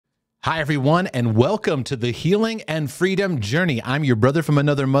Hi, everyone, and welcome to the Healing and Freedom Journey. I'm your brother from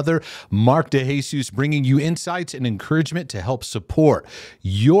another mother, Mark DeJesus, bringing you insights and encouragement to help support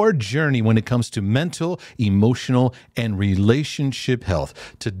your journey when it comes to mental, emotional, and relationship health.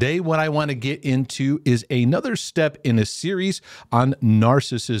 Today, what I want to get into is another step in a series on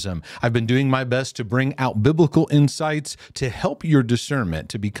narcissism. I've been doing my best to bring out biblical insights to help your discernment,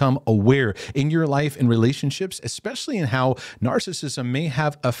 to become aware in your life and relationships, especially in how narcissism may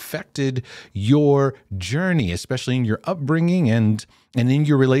have affected your journey, especially in your upbringing and in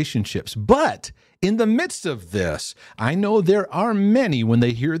your relationships. But in the midst of this, I know there are many, when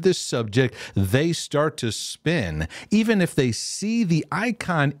they hear this subject, they start to spin. Even if they see the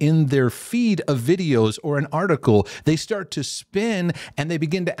icon in their feed of videos or an article, they start to spin and they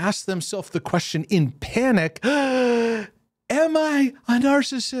begin to ask themselves the question in panic, am I a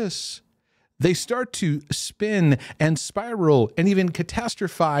narcissist? They start to spin and spiral and even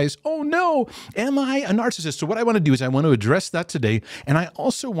catastrophize. Oh no, am I a narcissist? So what I want to do is I want to address that today. And I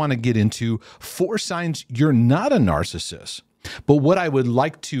also want to get into 4 signs you're not a narcissist. But what I would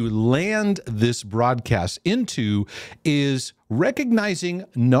like to land this broadcast into is recognizing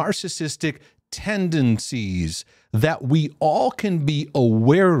narcissistic tendencies that we all can be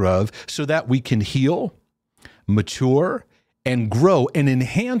aware of so that we can heal, mature, and grow and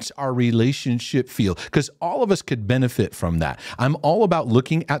enhance our relationship field, because all of us could benefit from that. I'm all about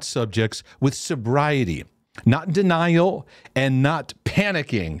looking at subjects with sobriety, not denial and not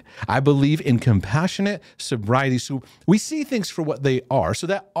panicking. I believe in compassionate sobriety. So we see things for what they are so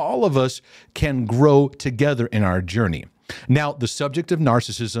that all of us can grow together in our journey. Now, the subject of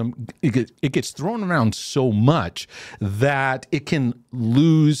narcissism, it gets thrown around so much that it can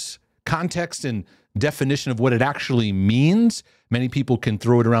lose context and definition of what it actually means. Many people can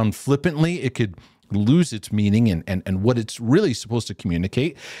throw it around flippantly. It could lose its meaning and what it's really supposed to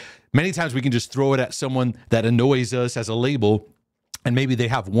communicate. Many times we can just throw it at someone that annoys us as a label, and maybe they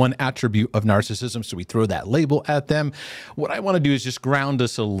have one attribute of narcissism, so we throw that label at them. What I want to do is just ground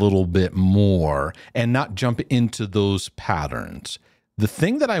us a little bit more and not jump into those patterns. The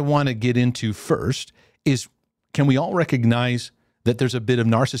thing that I want to get into first is, can we all recognize that there's a bit of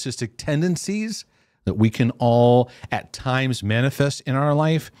narcissistic tendencies that we can all at times manifest in our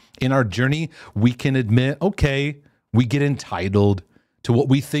life, in our journey? We can admit, okay, we get entitled to what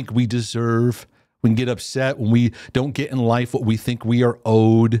we think we deserve. We can get upset when we don't get in life what we think we are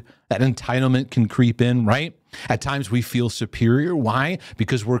owed. That entitlement can creep in, right? At times we feel superior. Why?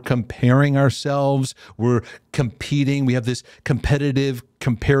 Because we're comparing ourselves. We're competing. We have this competitive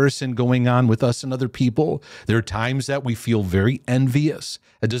comparison going on with us and other people. There are times that we feel very envious.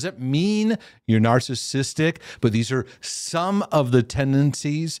 It doesn't mean you're narcissistic, but these are some of the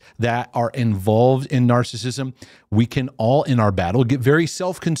tendencies that are involved in narcissism. We can all, in our battle, get very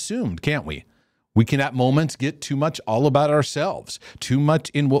self-consumed, can't we? We can at moments get too much all about ourselves, too much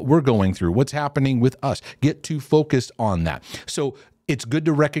in what we're going through, what's happening with us, get too focused on that. So it's good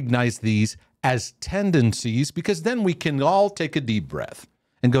to recognize these as tendencies, because then we can all take a deep breath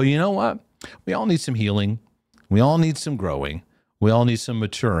and go, you know what? We all need some healing. We all need some growing. We all need some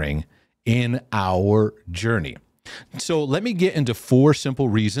maturing in our journey. So let me get into 4 simple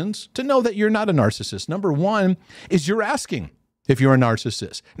reasons to know that you're not a narcissist. Number 1 is you're asking if you're a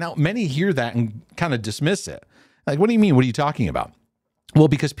narcissist. Now, many hear that and kind of dismiss it. Like, what do you mean? What are you talking about? Well,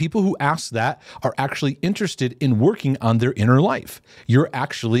 because people who ask that are actually interested in working on their inner life. You're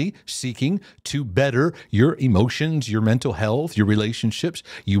actually seeking to better your emotions, your mental health, your relationships.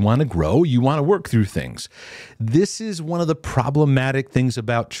 You want to grow. You want to work through things. This is one of the problematic things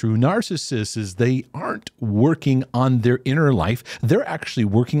about true narcissists is they aren't working on their inner life. They're actually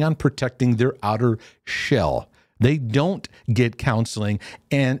working on protecting their outer shell. They don't get counseling,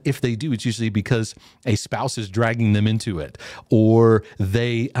 and if they do, it's usually because a spouse is dragging them into it, or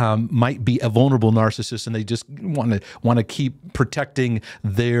they might be a vulnerable narcissist, and they just want to keep protecting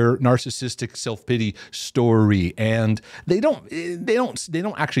their narcissistic self-pity story, and they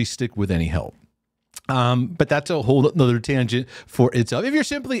don't actually stick with any help. But that's a whole other tangent for itself. If you're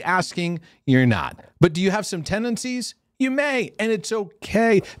simply asking, you're not. But do you have some tendencies? You may, and it's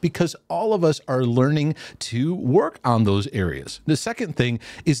okay, because all of us are learning to work on those areas. The second thing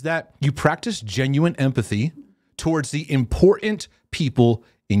is that you practice genuine empathy towards the important people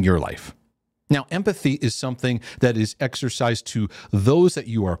in your life. Now, empathy is something that is exercised to those that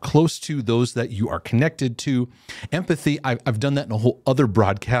you are close to, those that you are connected to. Empathy, I've done that in a whole other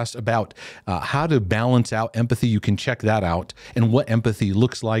broadcast about how to balance out empathy. You can check that out and what empathy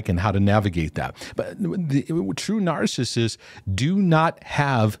looks like and how to navigate that. But the true narcissists do not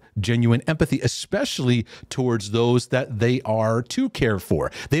have genuine empathy, especially towards those that they are to care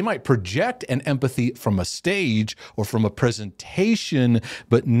for. They might project an empathy from a stage or from a presentation,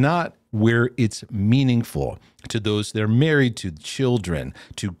 but not where it's meaningful to those they're married to, children,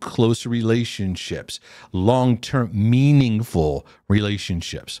 to close relationships, long-term meaningful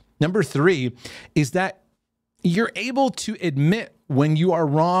relationships. Number 3 is that you're able to admit when you are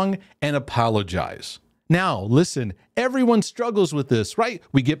wrong and apologize. Now, listen, everyone struggles with this, right?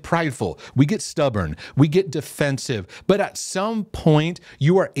 We get prideful, we get stubborn, we get defensive, but at some point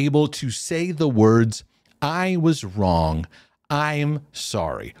you are able to say the words, "I was wrong. I'm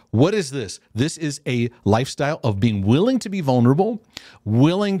sorry." What is this? This is a lifestyle of being willing to be vulnerable,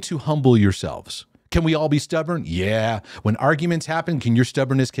 willing to humble yourselves. Can we all be stubborn? Yeah. When arguments happen, can your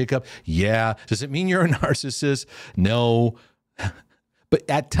stubbornness kick up? Yeah. Does it mean you're a narcissist? No. But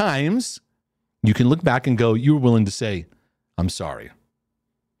at times, you can look back and go, you were willing to say, "I'm sorry."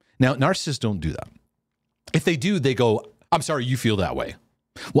 Now, narcissists don't do that. If they do, they go, "I'm sorry you feel that way."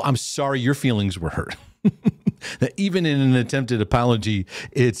 Well, I'm sorry your feelings were hurt. That even in an attempted apology,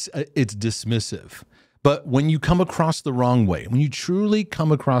 it's dismissive. But when you come across the wrong way, when you truly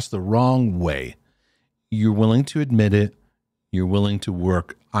come across the wrong way, you're willing to admit it. You're willing to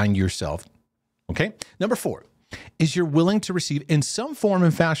work on yourself. Okay? Number 4 is you're willing to receive in some form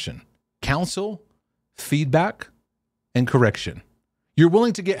and fashion counsel, feedback, and correction. You're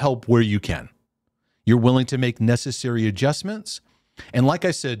willing to get help where you can. You're willing to make necessary adjustments. And like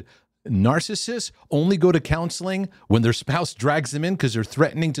I said, narcissists only go to counseling when their spouse drags them in because they're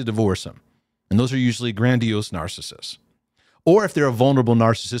threatening to divorce them. And those are usually grandiose narcissists. Or if they're a vulnerable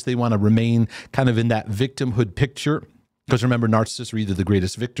narcissist, they want to remain kind of in that victimhood picture. Because remember, narcissists are either the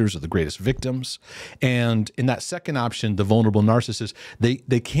greatest victors or the greatest victims. And in that second option, the vulnerable narcissist,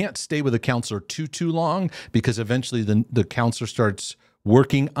 they can't stay with a counselor too long because eventually the counselor starts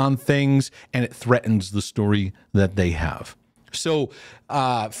working on things and it threatens the story that they have. So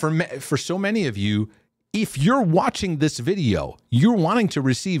for so many of you, if you're watching this video, you're wanting to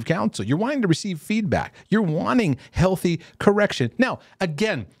receive counsel, you're wanting to receive feedback, you're wanting healthy correction. Now,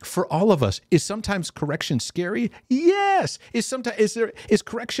 again, for all of us, is sometimes correction scary? Yes. Is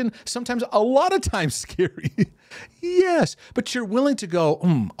correction sometimes a lot of times scary? Yes. But you're willing to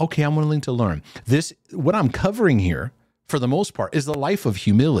go, okay, I'm willing to learn. What I'm covering here, for the most part, is the life of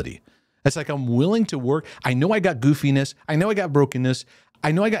humility. It's like I'm willing to work. I know I got goofiness. I know I got brokenness.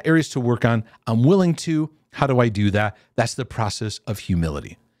 I know I got areas to work on. I'm willing to. How do I do that? That's the process of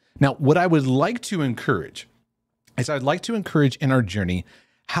humility. Now, what I would like to encourage is I'd like to encourage in our journey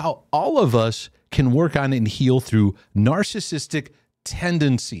how all of us can work on and heal through narcissistic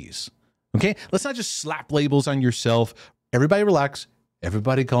tendencies. Okay? Let's not just slap labels on yourself. Everybody relax.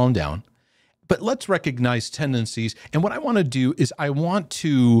 Everybody calm down. But let's recognize tendencies. And what I want to do is I want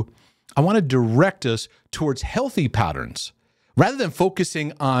to direct us towards healthy patterns. Rather than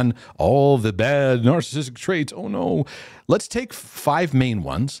focusing on all the bad narcissistic traits, oh no, let's take 5 main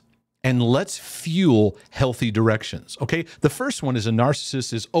ones and let's fuel healthy directions, okay? The first one is a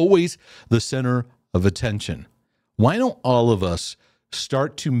narcissist is always the center of attention. Why don't all of us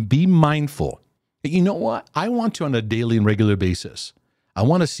start to be mindful that, you know what? I want to, on a daily and regular basis, I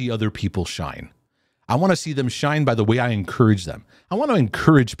want to see other people shine. I want to see them shine by the way I encourage them. I want to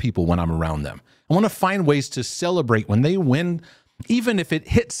encourage people when I'm around them. I want to find ways to celebrate when they win, even if it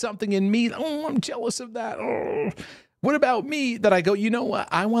hits something in me. Oh, I'm jealous of that. Oh, what about me? That I go, you know what?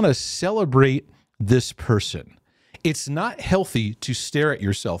 I want to celebrate this person. It's not healthy to stare at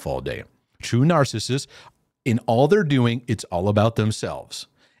yourself all day. True narcissists, in all they're doing, it's all about themselves.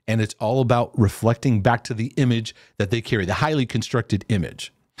 And it's all about reflecting back to the image that they carry, the highly constructed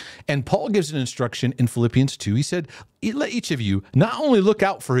image. And Paul gives an instruction in Philippians 2. He said, let each of you not only look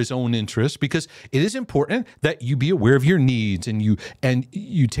out for his own interests, because it is important that you be aware of your needs and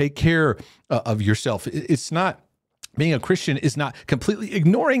you take care of yourself. It's not, being a Christian is not completely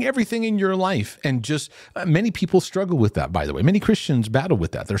ignoring everything in your life. And just many people struggle with that, by the way. Many Christians battle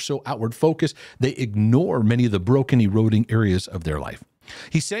with that. They're so outward focused, they ignore many of the broken, eroding areas of their life.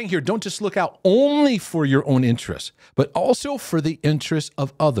 He's saying here, don't just look out only for your own interests, but also for the interests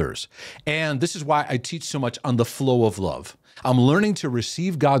of others. And this is why I teach so much on the flow of love. I'm learning to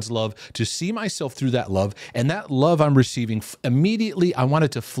receive God's love, to see myself through that love, and that love I'm receiving, immediately I want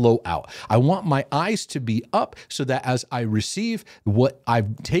it to flow out. I want my eyes to be up so that as I receive, what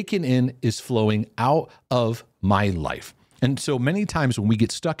I've taken in is flowing out of my life. And so many times when we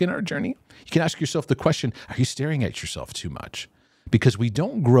get stuck in our journey, you can ask yourself the question, are you staring at yourself too much? Because we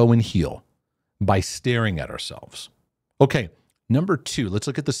don't grow and heal by staring at ourselves. Okay, number 2, let's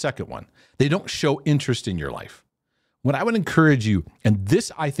look at the second one. They don't show interest in your life. What I would encourage you, and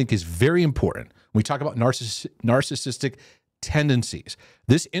this I think is very important, when we talk about narcissistic tendencies,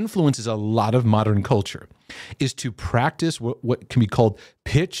 this influences a lot of modern culture, is to practice what can be called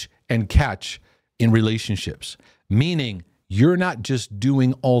pitch and catch in relationships, meaning you're not just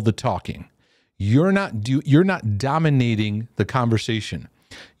doing all the talking. You're not dominating the conversation.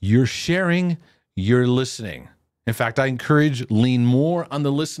 You're sharing, you're listening. In fact, I encourage lean more on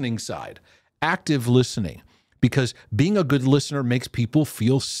the listening side, active listening, because being a good listener makes people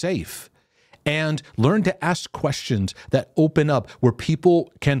feel safe. And learn to ask questions that open up where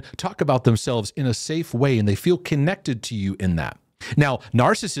people can talk about themselves in a safe way and they feel connected to you in that. Now,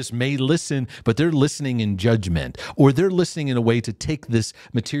 narcissists may listen, but they're listening in judgment, or they're listening in a way to take this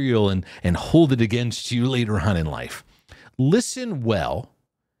material and hold it against you later on in life. Listen well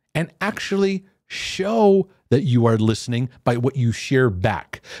and actually show that you are listening by what you share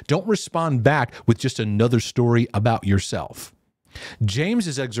back. Don't respond back with just another story about yourself.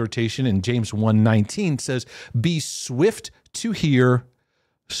 James's exhortation in James 1:19 says, be swift to hear,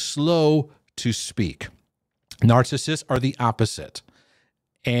 slow to speak. Narcissists are the opposite.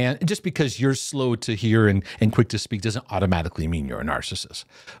 And just because you're slow to hear and quick to speak doesn't automatically mean you're a narcissist.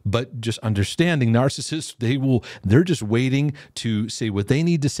 But just understanding narcissists, they're just waiting to say what they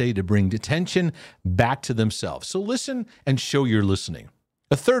need to say to bring attention back to themselves. So listen and show you're listening.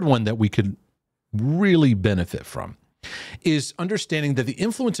 A third one that we could really benefit from is understanding that the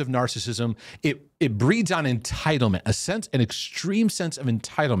influence of narcissism, it breeds on entitlement, an extreme sense of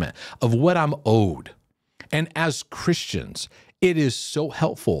entitlement of what I'm owed. And as Christians, it is so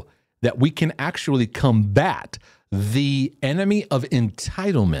helpful that we can actually combat the enemy of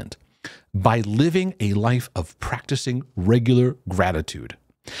entitlement by living a life of practicing regular gratitude.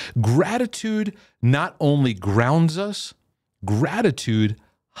 Gratitude not only grounds us, gratitude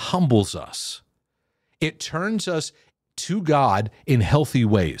humbles us. It turns us to God in healthy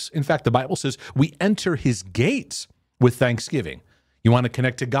ways. In fact, the Bible says we enter his gates with thanksgiving. You want to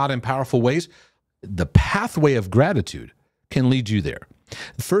connect to God in powerful ways? The pathway of gratitude can lead you there.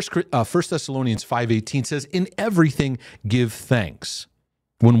 First Thessalonians 5:18 says, in everything give thanks.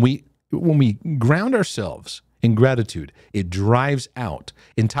 When we ground ourselves in gratitude, it drives out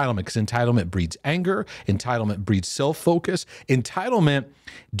entitlement, because entitlement breeds anger, entitlement breeds self-focus, entitlement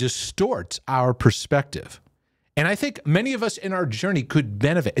distorts our perspective. And I think many of us in our journey could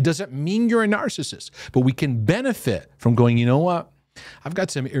benefit. It doesn't mean you're a narcissist, but we can benefit from going, you know what? I've got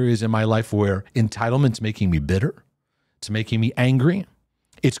some areas in my life where entitlement's making me bitter. It's making me angry.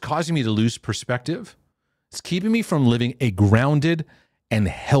 It's causing me to lose perspective. It's keeping me from living a grounded and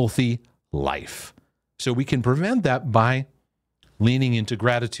healthy life. So we can prevent that by leaning into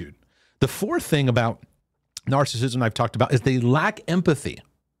gratitude. The fourth thing about narcissism I've talked about is they lack empathy.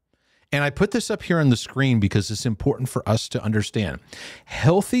 And I put this up here on the screen because it's important for us to understand.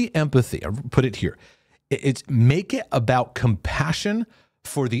 Healthy empathy, I'll put it here. It's make it about compassion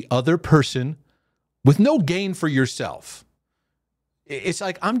for the other person with no gain for yourself. It's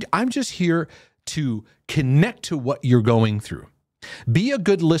like, I'm just here to connect to what you're going through. Be a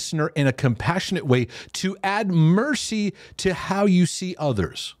good listener in a compassionate way to add mercy to how you see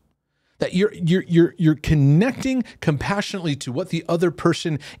others. That you're connecting compassionately to what the other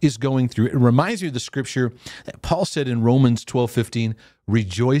person is going through. It reminds me of the scripture that Paul said in Romans 12:15,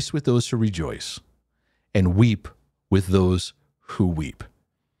 rejoice with those who rejoice and weep with those who weep.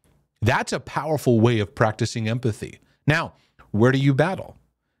 That's a powerful way of practicing empathy. Now, where do you battle?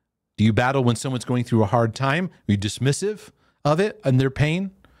 Do you battle when someone's going through a hard time? Are you dismissive of it and their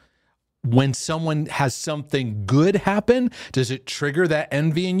pain? When someone has something good happen, does it trigger that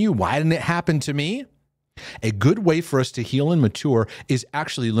envy in you? Why didn't it happen to me? A good way for us to heal and mature is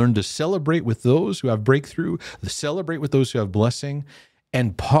actually learn to celebrate with those who have breakthrough, to celebrate with those who have blessing,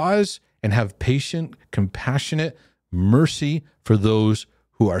 and pause and have patient, compassionate mercy for those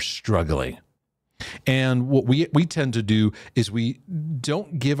who are struggling. And what we tend to do is we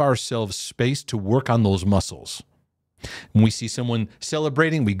don't give ourselves space to work on those muscles. When we see someone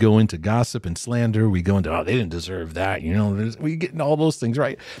celebrating, we go into gossip and slander. We go into, oh, they didn't deserve that. We get into all those things,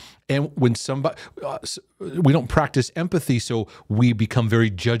 right? And when somebody, we don't practice empathy, so we become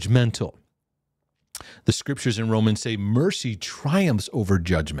very judgmental. The scriptures in Romans say mercy triumphs over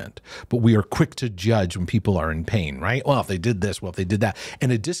judgment, but we are quick to judge when people are in pain, right? Well, if they did this, well, if they did that.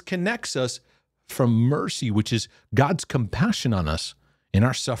 And it disconnects us from mercy, which is God's compassion on us in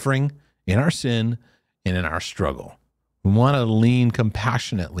our suffering, in our sin, and in our struggle. We want to lean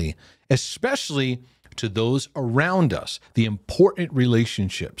compassionately, especially to those around us, the important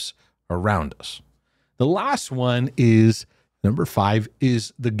relationships around us. The last one is, number 5,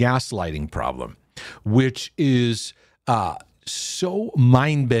 is the gaslighting problem, which is so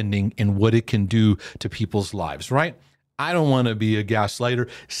mind-bending in what it can do to people's lives, right? I don't want to be a gaslighter.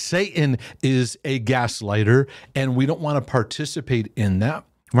 Satan is a gaslighter, and we don't want to participate in that,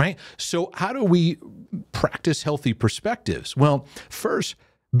 right? So how do we practice healthy perspectives? Well, first,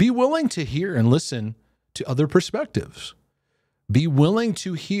 be willing to hear and listen to other perspectives. Be willing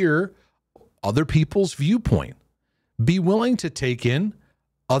to hear other people's viewpoint. Be willing to take in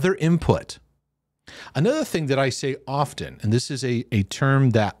other input. Another thing that I say often, and this is a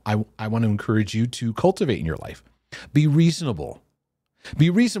term that I want to encourage you to cultivate in your life, be reasonable. Be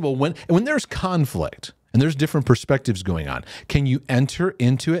reasonable when there's conflict and there's different perspectives going on. Can you enter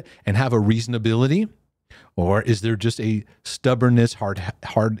into it and have a reasonability? Or is there just a stubbornness,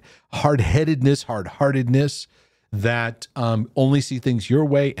 hard-headedness, hard-heartedness that only see things your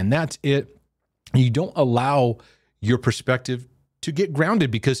way and that's it? You don't allow your perspective to get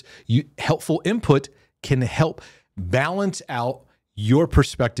grounded because helpful input can help balance out your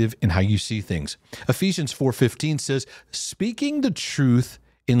perspective and how you see things. Ephesians 4:15 says, speaking the truth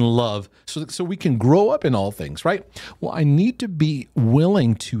in love so we can grow up in all things, right? Well, I need to be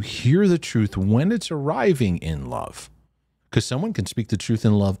willing to hear the truth when it's arriving in love, because someone can speak the truth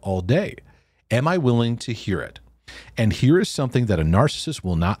in love all day. Am I willing to hear it? And here is something that a narcissist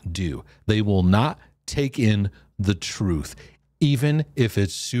will not do. They will not take in the truth, even if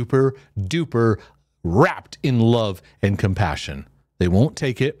it's super duper wrapped in love and compassion. They won't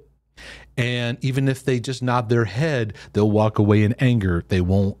take it. And even if they just nod their head, they'll walk away in anger. They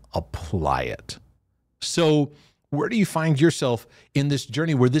won't apply it. So where do you find yourself in this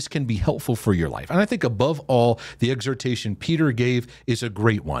journey where this can be helpful for your life? And I think above all, the exhortation Peter gave is a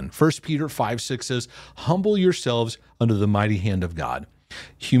great one. 1 Peter 5:6 says, humble yourselves under the mighty hand of God.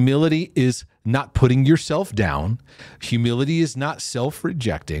 Humility is not putting yourself down. Humility is not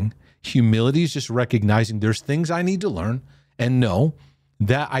self-rejecting. Humility is just recognizing there's things I need to learn and know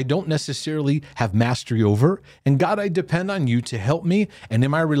that I don't necessarily have mastery over. And God, I depend on you to help me. And in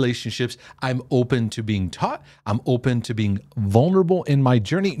my relationships, I'm open to being taught. I'm open to being vulnerable in my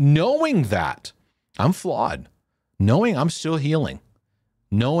journey, knowing that I'm flawed, knowing I'm still healing,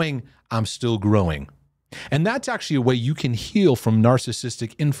 knowing I'm still growing. And that's actually a way you can heal from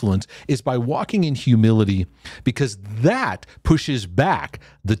narcissistic influence is by walking in humility, because that pushes back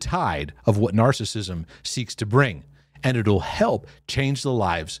the tide of what narcissism seeks to bring. And it'll help change the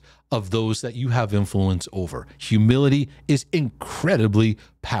lives of those that you have influence over. Humility is incredibly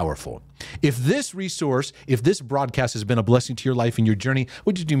powerful. If this resource, if this broadcast has been a blessing to your life and your journey,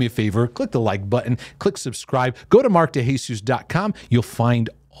 would you do me a favor? Click the like button, click subscribe, go to markdejesus.com. You'll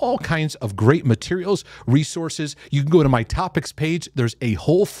find all kinds of great materials, resources. You can go to my topics page. There's a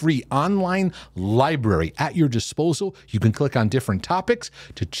whole free online library at your disposal. You can click on different topics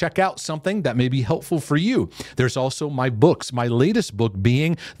to check out something that may be helpful for you. There's also my books, my latest book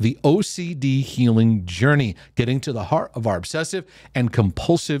being The OCD Healing Journey, getting to the heart of our obsessive and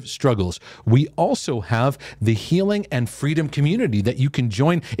compulsive struggles. We also have the Healing and Freedom community that you can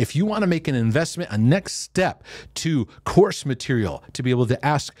join if you want to make an investment, a next step to course material, to be able to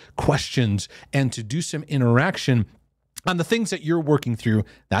ask questions and to do some interaction on the things that you're working through.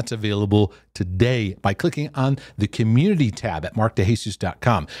 That's available today by clicking on the community tab at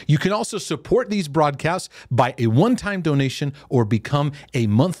markdejesus.com. You can also support these broadcasts by a one-time donation or become a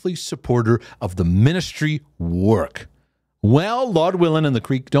monthly supporter of the ministry work. Well, Lord willing, and the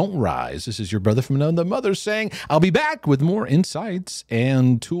creek don't rise. This is your brother from another mother saying, I'll be back with more insights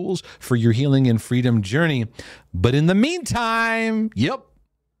and tools for your healing and freedom journey. But in the meantime,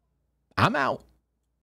 I'm out.